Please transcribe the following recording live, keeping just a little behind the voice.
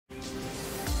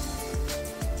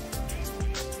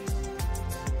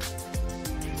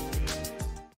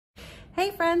Hey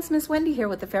friends, Miss Wendy here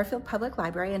with the Fairfield Public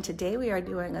Library, and today we are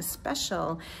doing a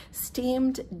special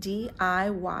steamed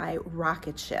DIY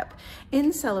rocket ship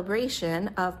in celebration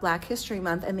of Black History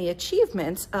Month and the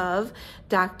achievements of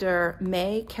Dr.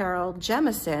 Mae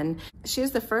Jemison. She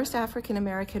is the first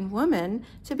African-American woman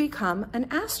to become an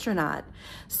astronaut.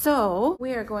 So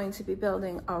we are going to be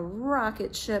building a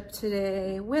rocket ship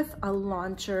today with a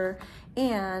launcher,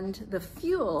 and the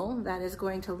fuel that is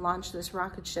going to launch this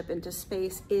rocket ship into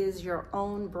space is your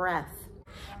own breath.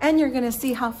 And you're gonna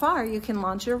see how far you can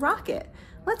launch your rocket.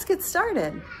 Let's get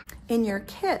started. In your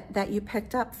kit that you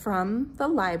picked up from the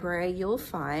library, you'll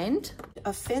find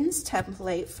a fins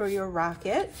template for your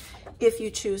rocket, if you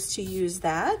choose to use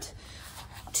that,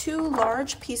 2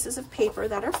 large pieces of paper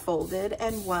that are folded,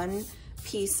 and 1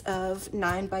 piece of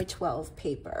 9 by 12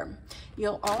 paper.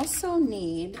 You'll also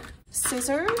need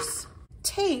scissors,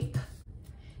 tape,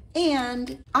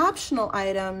 and optional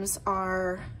items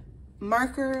are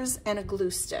markers and a glue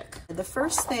stick. The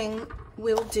first thing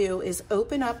we'll do is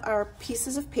open up our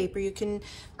pieces of paper. You can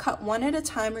cut one at a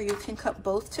time or you can cut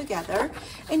both together,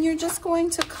 and you're just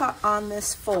going to cut on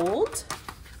this fold.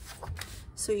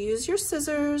 So use your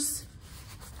scissors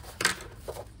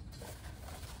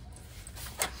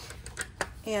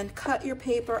and cut your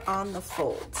paper on the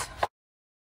fold.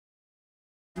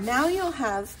 Now you'll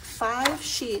have 5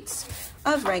 sheets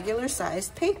of regular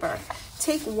sized paper.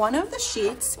 Take one of the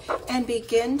sheets and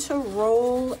begin to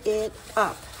roll it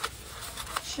up.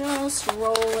 Just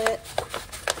roll it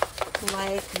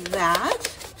like that.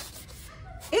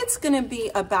 It's gonna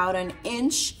be about 1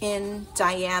 inch in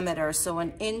diameter, so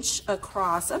 1 inch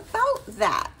across, about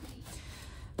that.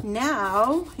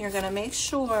 Now you're gonna make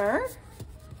sure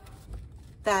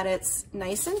that it's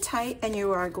nice and tight, and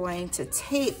you are going to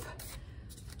tape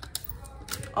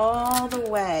all the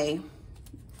way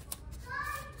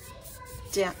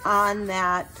down on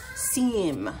that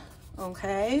seam,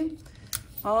 okay?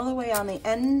 All the way on the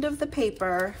end of the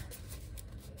paper.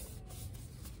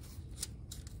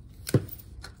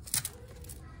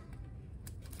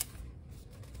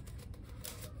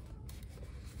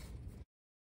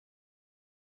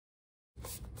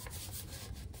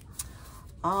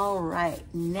 All right,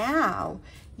 now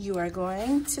you are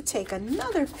going to take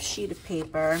another sheet of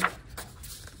paper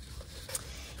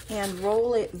and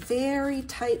roll it very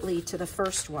tightly to the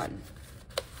first one.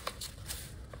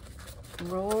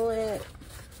 Roll it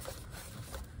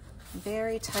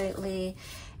very tightly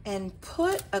and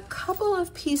put a couple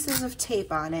of pieces of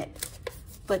tape on it,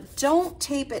 but don't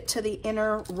tape it to the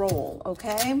inner roll,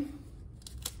 okay?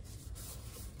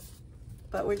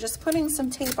 But we're just putting some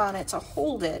tape on it to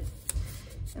hold it.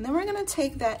 And then we're gonna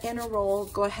take that inner roll,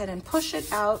 go ahead and push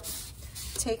it out,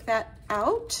 take that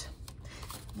out.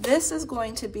 This is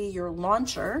going to be your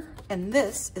launcher, and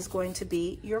this is going to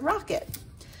be your rocket.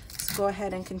 So go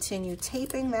ahead and continue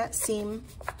taping that seam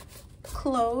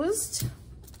closed.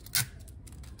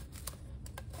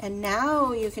 And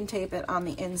now you can tape it on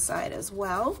the inside as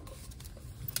well.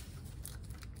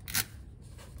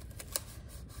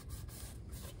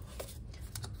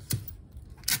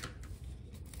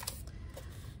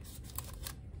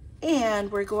 And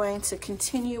we're going to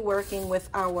continue working with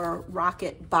our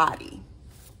rocket body.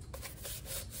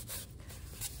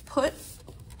 Put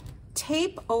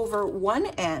tape over one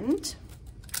end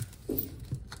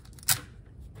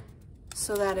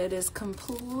so that it is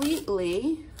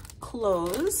completely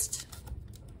closed.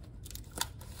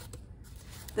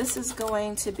 This is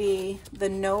going to be the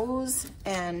nose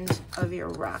end of your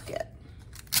rocket.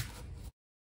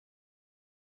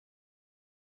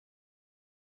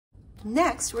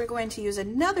 Next, we're going to use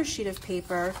another sheet of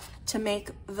paper to make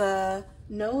the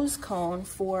nose cone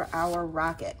for our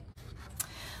rocket.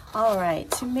 All right,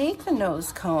 to make the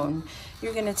nose cone,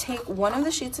 you're gonna take one of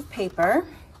the sheets of paper,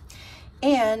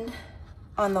 and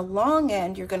on the long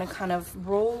end, you're gonna kind of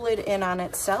roll it in on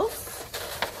itself.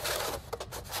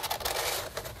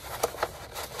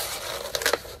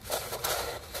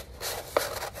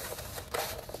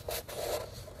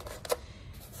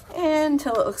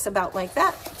 Until it looks about like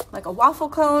that, like a waffle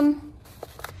cone.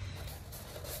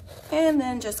 And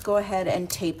then just go ahead and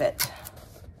tape it.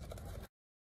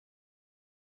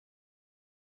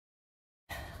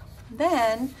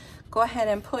 Then go ahead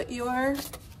and put your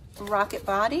rocket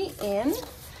body in.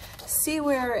 See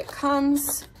where it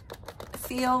comes,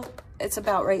 feel it's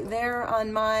about right there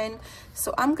on mine.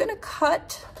 So I'm gonna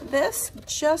cut this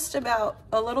just about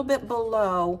a little bit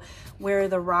below where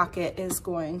the rocket is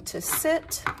going to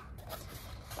sit.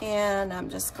 And I'm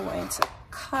just going to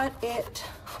cut it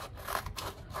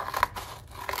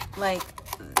like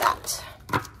that.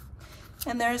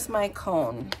 And there's my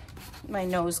cone. my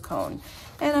nose cone.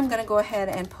 And I'm gonna go ahead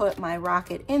and put my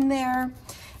rocket in there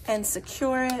and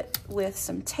secure it with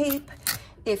some tape.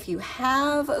 If you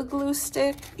have a glue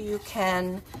stick, you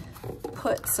can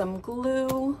put some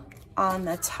glue on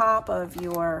the top of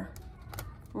your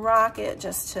rocket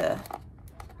just to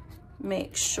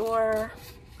make sure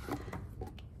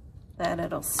that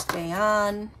it'll stay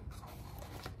on.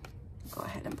 Go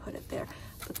ahead and put it there,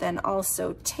 but then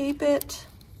also tape it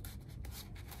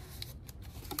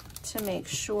to make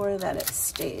sure that it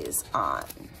stays on.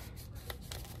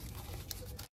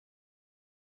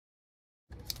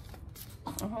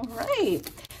 All right,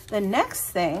 the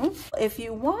next thing, if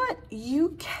you want,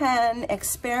 you can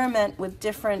experiment with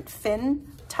different fin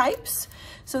types.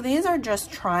 So these are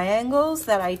just triangles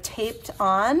that I taped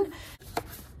on.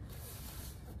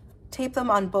 Tape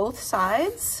them on both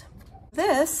sides.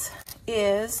 This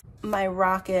is my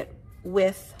rocket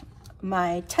with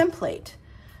my template.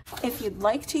 If you'd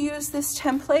like to use this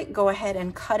template, go ahead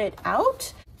and cut it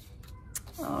out.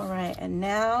 All right, and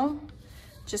now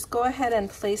just go ahead and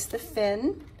place the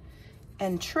fin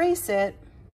and trace it,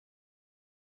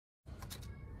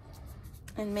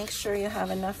 and make sure you have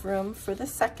enough room for the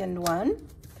second one,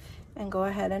 and go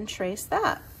ahead and trace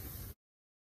that.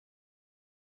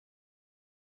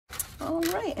 All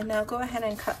right, and now go ahead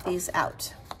and cut these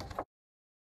out.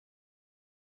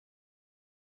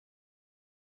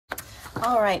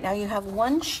 All right, now you have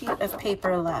one sheet of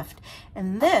paper left,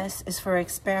 and this is for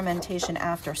experimentation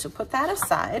after, so put that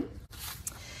aside.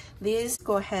 These,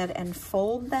 go ahead and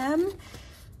fold them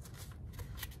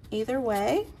either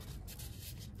way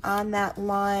on that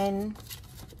line,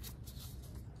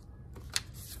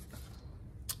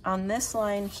 on this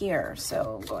line here.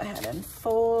 So go ahead and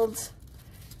fold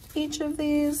each of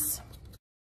these.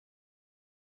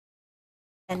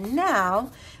 And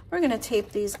now we're going to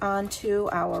tape these onto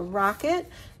our rocket.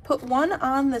 Put one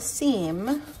on the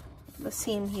seam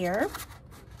here,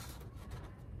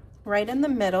 right in the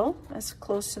middle, as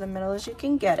close to the middle as you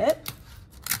can get it.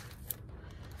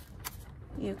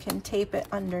 You can tape it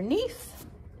underneath,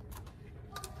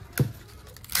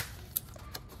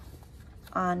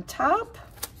 on top,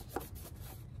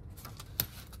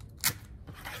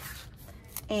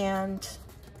 and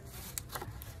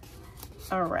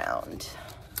around.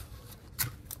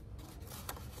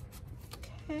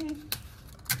 Okay.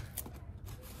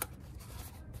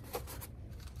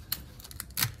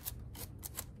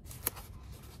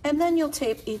 And then you'll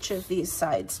tape each of these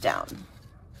sides down.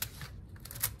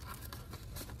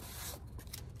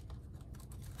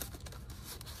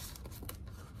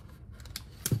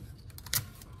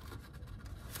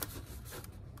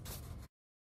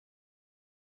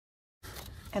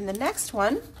 And the next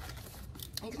one,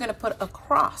 you're going to put a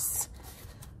cross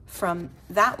from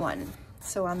that one.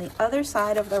 So on the other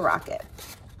side of the rocket.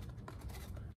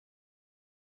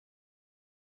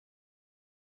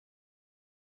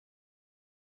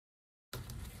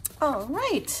 All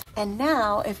right, and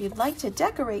now if you'd like to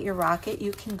decorate your rocket,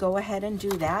 you can go ahead and do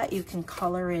that. You can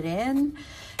color it in,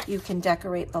 you can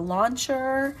decorate the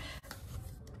launcher.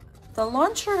 The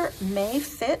launcher may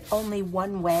fit only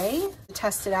one way.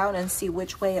 Test it out and see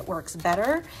which way it works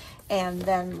better. And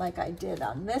then, like I did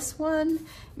on this one,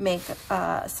 make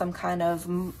some kind of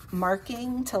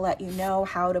marking to let you know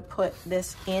how to put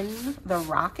this in the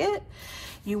rocket.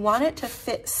 You want it to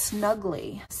fit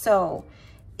snugly. So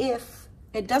if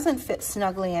it doesn't fit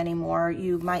snugly anymore,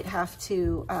 you might have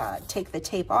to take the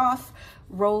tape off,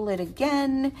 roll it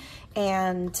again,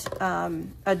 and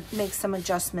make some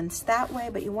adjustments that way,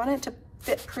 but you want it to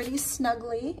fit pretty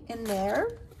snugly in there.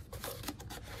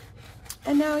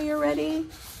 And now you're ready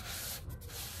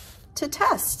to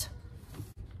test.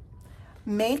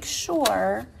 Make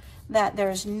sure that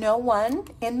there's no one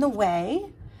in the way.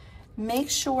 Make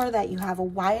sure that you have a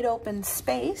wide open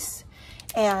space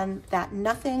and that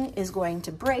nothing is going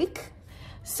to break.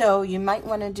 So you might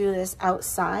want to do this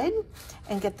outside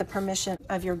and get the permission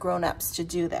of your grown-ups to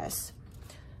do this.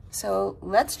 So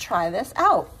let's try this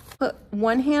out. Put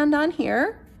one hand on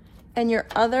here and your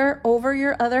other over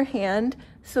your other hand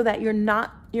so that your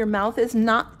mouth is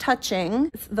not touching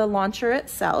the launcher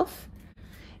itself.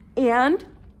 And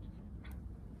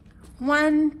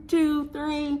 1, 2,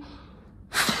 3.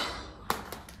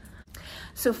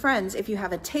 So friends, if you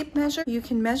have a tape measure, you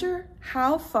can measure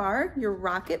how far your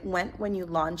rocket went when you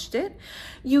launched it.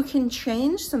 You can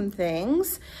change some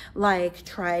things, like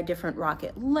try a different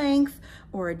rocket length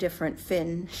or a different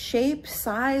fin shape,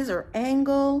 size, or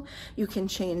angle. You can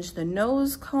change the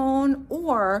nose cone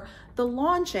or the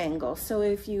launch angle. So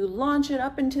if you launch it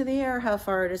up into the air, how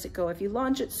far does it go? If you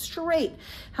launch it straight,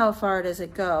 how far does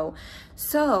it go?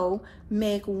 So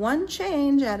make one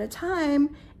change at a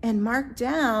time and mark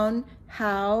down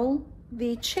how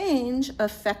the change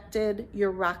affected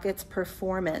your rocket's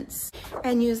performance.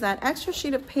 And use that extra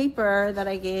sheet of paper that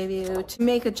I gave you to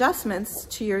make adjustments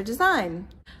to your design.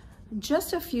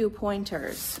 Just a few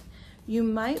pointers. You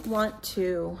might want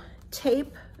to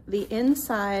tape the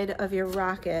inside of your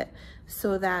rocket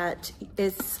so that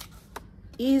it's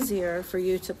easier for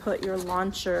you to put your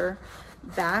launcher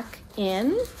back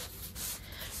in.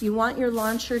 You want your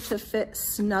launcher to fit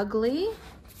snugly,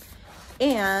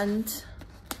 and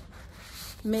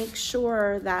make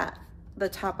sure that the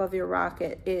top of your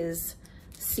rocket is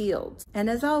sealed. And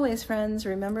as always, friends,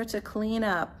 remember to clean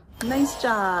up. Nice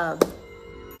job.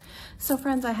 So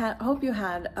friends, I hope you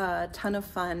had a ton of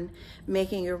fun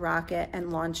making your rocket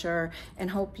and launcher, and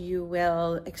hope you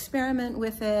will experiment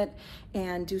with it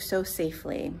and do so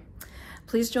safely.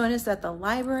 Please join us at the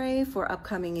library for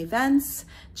upcoming events.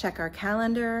 Check our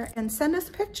calendar and send us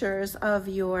pictures of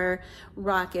your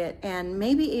rocket, and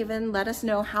maybe even let us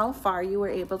know how far you were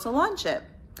able to launch it.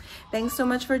 Thanks so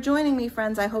much for joining me,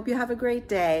 friends. I hope you have a great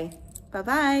day.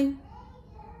 Bye-bye.